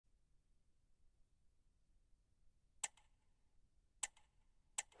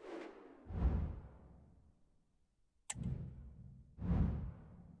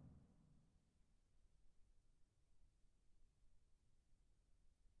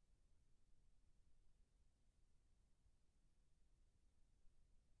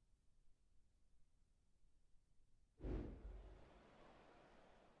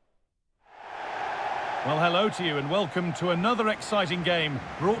Well, hello to you and welcome to another exciting game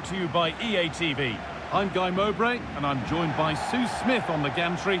brought to you by EA TV. I'm Guy Mowbray and I'm joined by Sue Smith on the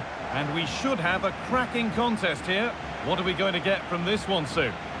gantry, and we should have a cracking contest here. What are we going to get from this one,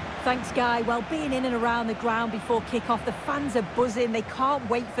 Sue? Thanks, Guy. Well, being in and around the ground before kick-off, the fans are buzzing. They can't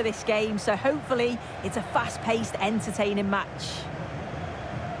wait for this game, so hopefully it's a fast-paced, entertaining match.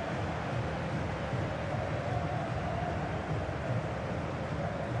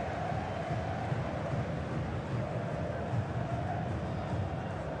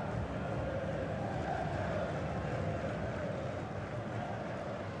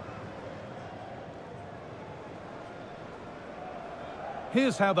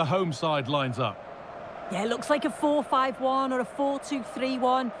 Here's how the home side lines up. Yeah, it looks like a 4-5-1 or a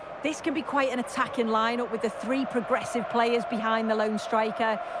 4-2-3-1. This can be quite an attacking lineup with the three progressive players behind the lone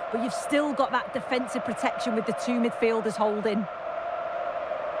striker, but you've still got that defensive protection with the two midfielders holding.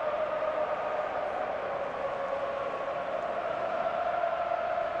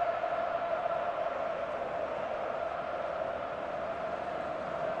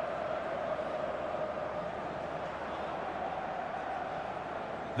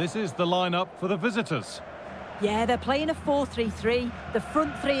 This is the lineup for the visitors. Yeah, they're playing a 4-3-3. The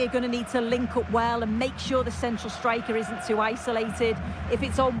front three are going to need to link up well and make sure the central striker isn't too isolated. If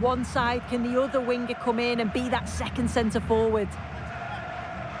it's on one side, can the other winger come in and be that second centre forward?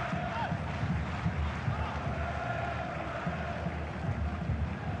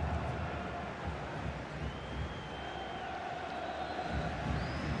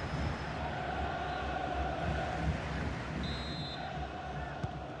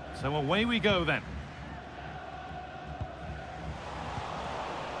 So away we go then.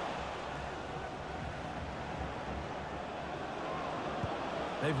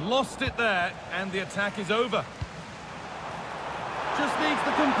 They've lost it there, and the attack is over. Just needs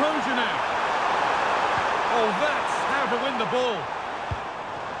the composure now. Oh, that's how to win the ball.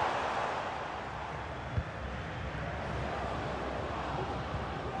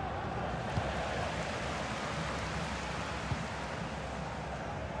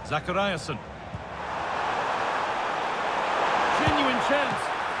 Zachariasen. Genuine chance.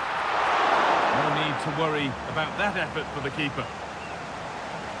 No need to worry about that effort for the keeper.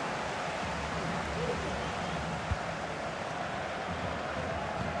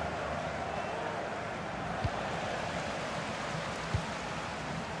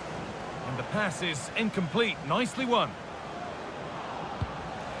 And the pass is incomplete. Nicely won.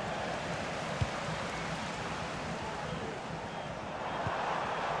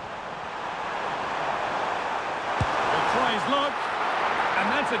 Luck, and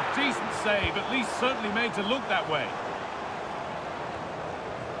that's a decent save, at least certainly made to look that way.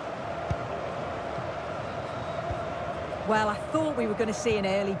 Well, I thought we were going to see an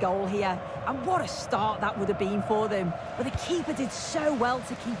early goal here, and what a start that would have been for them. But the keeper did so well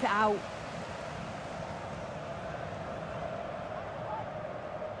to keep it out.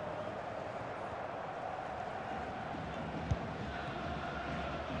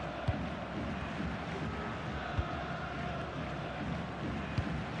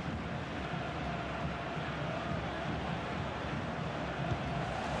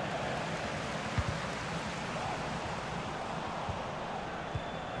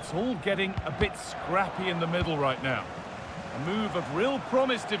 It's all getting a bit scrappy in the middle right now. A move of real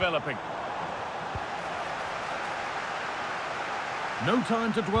promise developing. No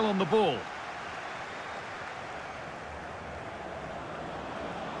time to dwell on the ball.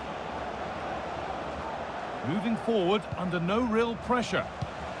 Moving forward under no real pressure.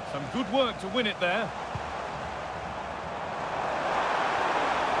 Some good work to win it there.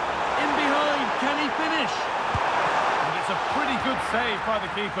 In behind, can he finish? It's a pretty good save by the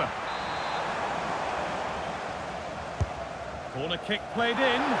keeper. Corner kick played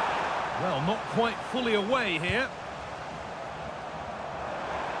in. Well, not quite fully away here.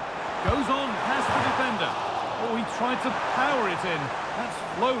 Goes on past the defender. Oh, he tried to power it in. That's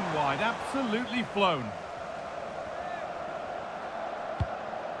flown wide, absolutely flown.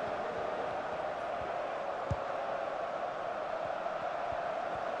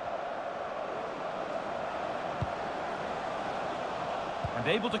 And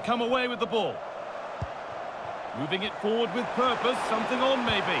able to come away with the ball. Moving it forward with purpose, something on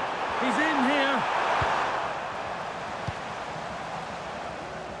maybe. He's in here.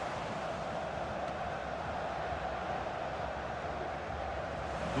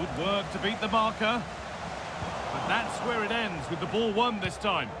 Good work to beat the marker. But that's where it ends, with the ball won this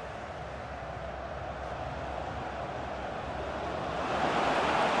time.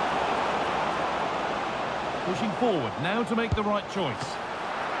 Pushing forward now to make the right choice.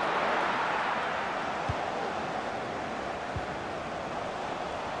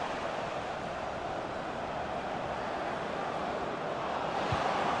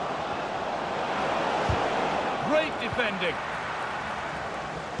 Great defending.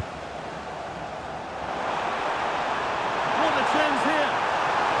 What a chance here.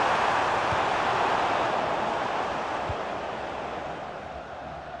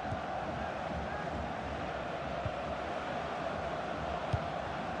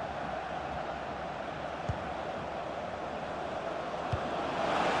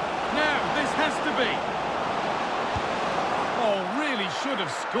 Now, this has to be. Oh, really should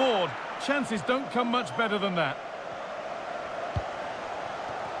have scored. Chances don't come much better than that.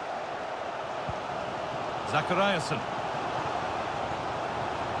 Zachariasen.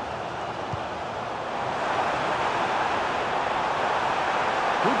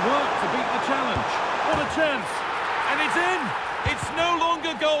 Good work to beat the challenge. What a chance. And it's in. It's no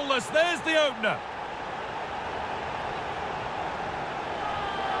longer goalless. There's the opener.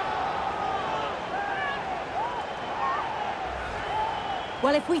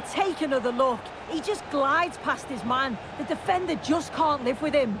 Well, if we take another look, he just glides past his man. The defender just can't live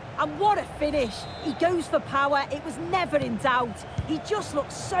with him. And what a finish. He goes for power. It was never in doubt. He just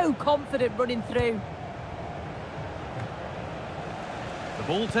looks so confident running through. The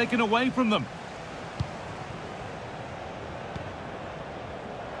ball taken away from them.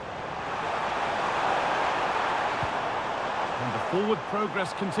 And the forward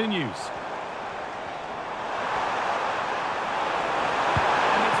progress continues.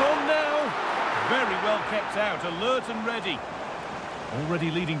 Very well kept out, alert and ready. Already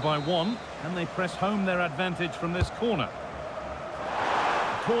leading by one, and they press home their advantage from this corner.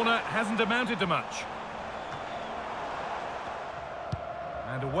 The corner hasn't amounted to much.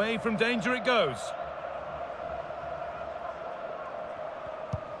 And away from danger it goes.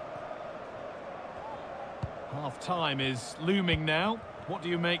 Half-time is looming now. What do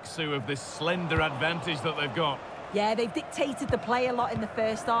you make, Sue, of this slender advantage that they've got? Yeah, they've dictated the play a lot in the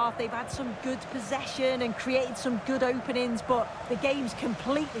first half. They've had some good possession and created some good openings, but the game's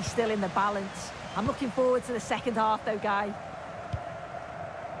completely still in the balance. I'm looking forward to the second half, though, Guy. The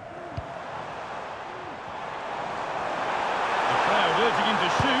crowd urging him to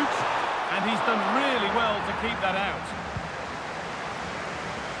shoot, and he's done really well to keep that out.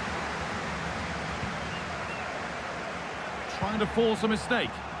 Trying to force a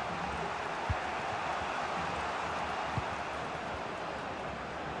mistake.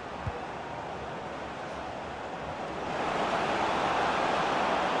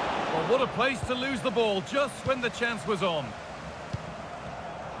 What a place to lose the ball just when the chance was on.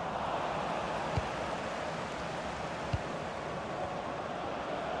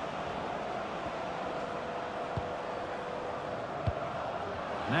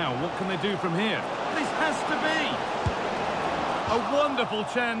 Now, what can they do from here? This has to be! A wonderful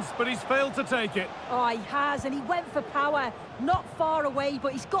chance, but he's failed to take it. Oh, he has, and he went for power. Not far away,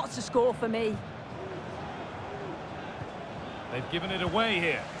 but he's got to score for me. They've given it away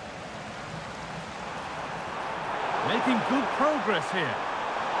here. Making good progress here.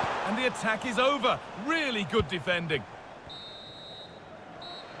 And the attack is over. Really good defending.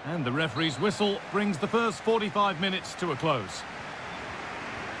 And the referee's whistle brings the first 45 minutes to a close.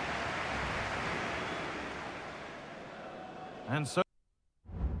 And so...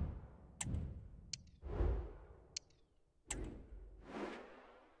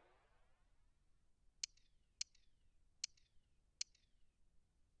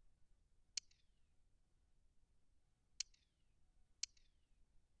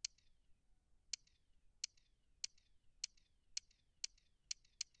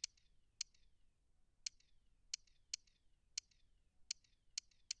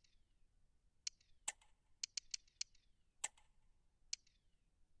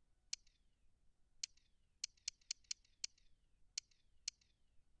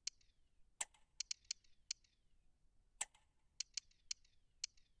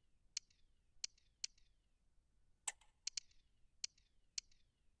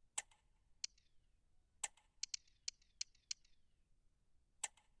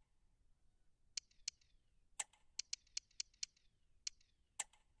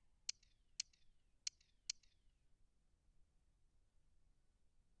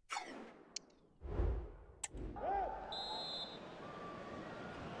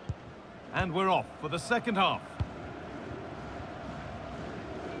 And we're off for the second half.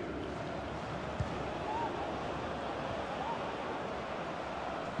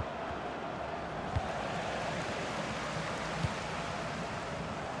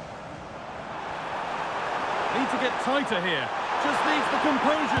 Need to get tighter here. Just needs the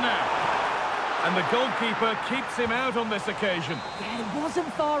composure now. And the goalkeeper keeps him out on this occasion. Yeah, he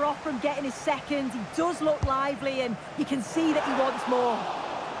wasn't far off from getting his second. He does look lively, and you can see that he wants more.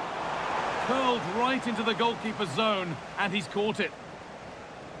 curled right into the goalkeeper's zone, and he's caught it.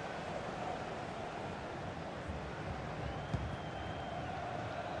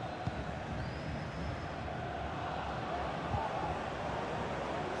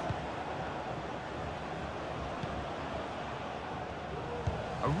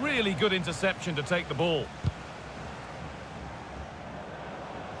 A really good interception to take the ball.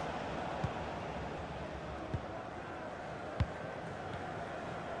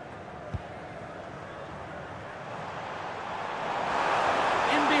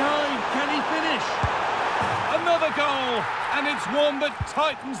 In behind, can he finish? Another goal, and it's one that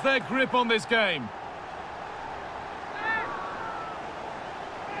tightens their grip on this game.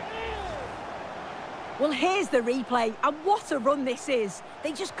 Well, here's the replay, and what a run this is.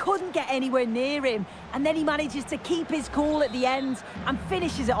 They just couldn't get anywhere near him, and then he manages to keep his cool at the end and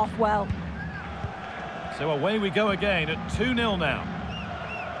finishes it off well. So away we go again at 2-0 now.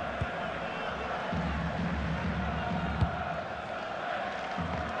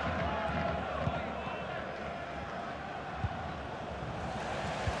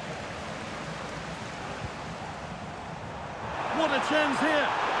 What a chance here!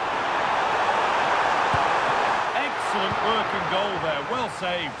 Excellent working goal there, well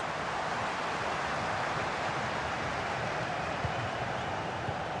saved.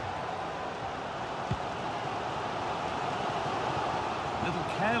 A little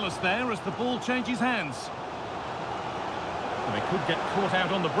careless there as the ball changes hands. And they could get caught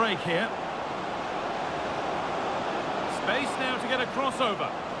out on the break here. Space now to get a crossover.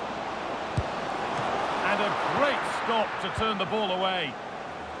 And a great stop to turn the ball away.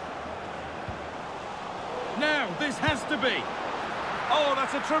 Now, this has to be. Oh,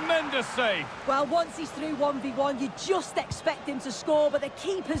 that's a tremendous save. Well, once he's through 1v1, you just expect him to score, but the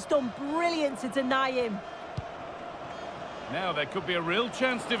keeper's done brilliant to deny him. Now there could be a real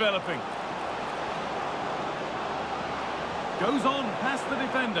chance developing. Goes on past the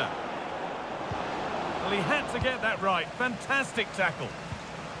defender. Well, he had to get that right. Fantastic tackle.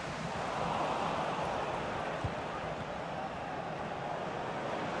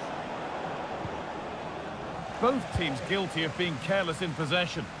 Both teams guilty of being careless in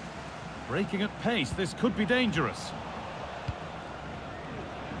possession. Breaking at pace, this could be dangerous.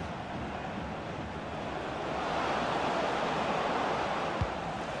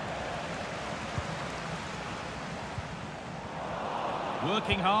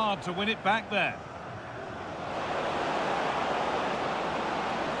 Working hard to win it back there.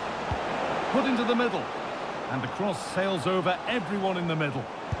 Put into the middle. And the cross sails over everyone in the middle.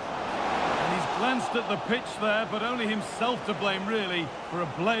 Glanced at the pitch there, but only himself to blame, really, for a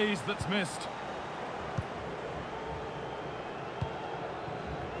blaze that's missed.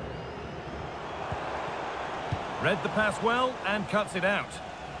 Read the pass well and cuts it out.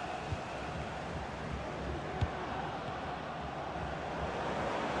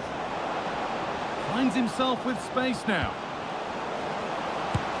 Finds himself with space now.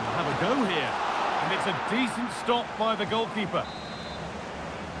 He'll have a go here, and it's a decent stop by the goalkeeper.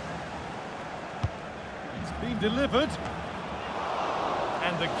 Been delivered,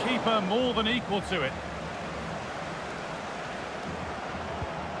 and the keeper more than equal to it.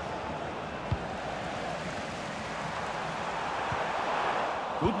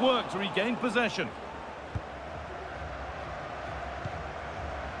 Good work to regain possession.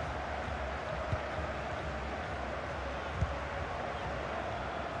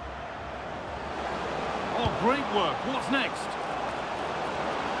 Oh, great work. What's next?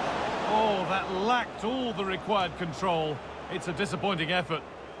 Oh, that lacked all the required control. It's a disappointing effort.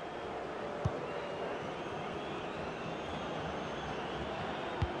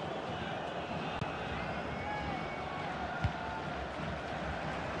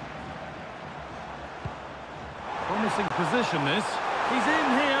 Promising position this. He's in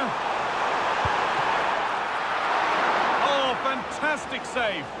here. Oh, fantastic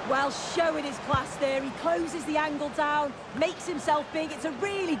save. Well, showing his class there. He closes the angle down, makes himself big. It's a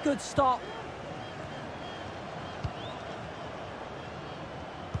really good stop.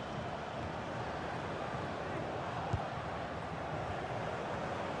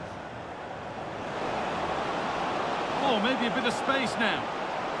 Oh, maybe a bit of space now.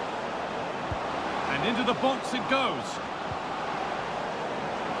 And into the box it goes.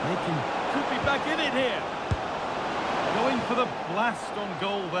 Could be back in it here. Going for the blast on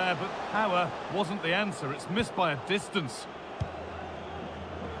goal there, but power wasn't the answer. It's missed by a distance.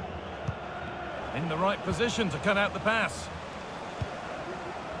 In the right position to cut out the pass.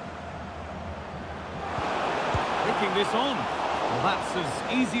 Picking this on. Well, that's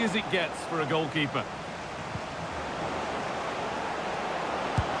as easy as it gets for a goalkeeper.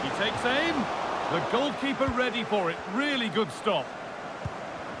 He Takes aim. The goalkeeper ready for it. Really good stop.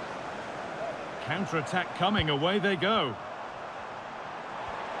 Counter-attack coming. Away they go.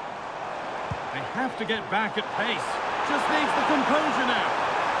 They have to get back at pace. Just needs the composure now.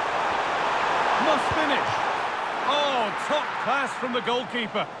 Must finish. Oh, top class from the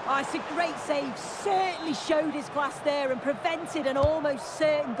goalkeeper. Oh, it's a great save. Certainly showed his class there and prevented an almost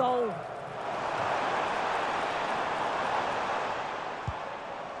certain goal.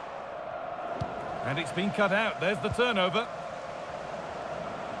 And it's been cut out. There's the turnover.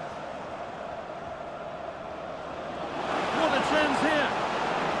 What a chance here.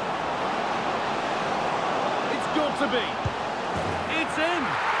 It's got to be. It's in.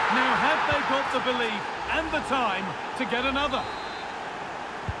 Now have they got the belief and the time to get another?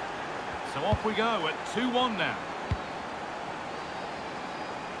 So off we go at 2-1 now.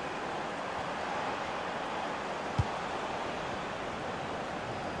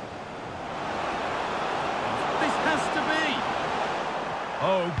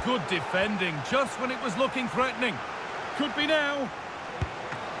 Oh, good defending, just when it was looking threatening. Could be now.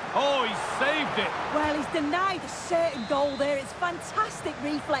 Oh, he saved it. Well, he's denied a certain goal there. It's fantastic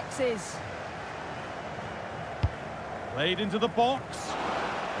reflexes. Played into the box.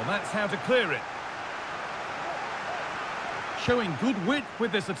 Well, that's how to clear it. Showing good width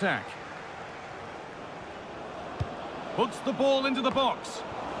with this attack. Puts the ball into the box.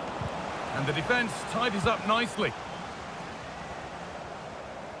 And the defence tidies up nicely.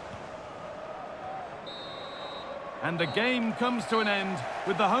 And the game comes to an end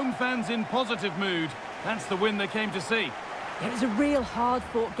with the home fans in positive mood. That's the win they came to see. It was a real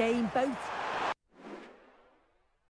hard-fought game. Both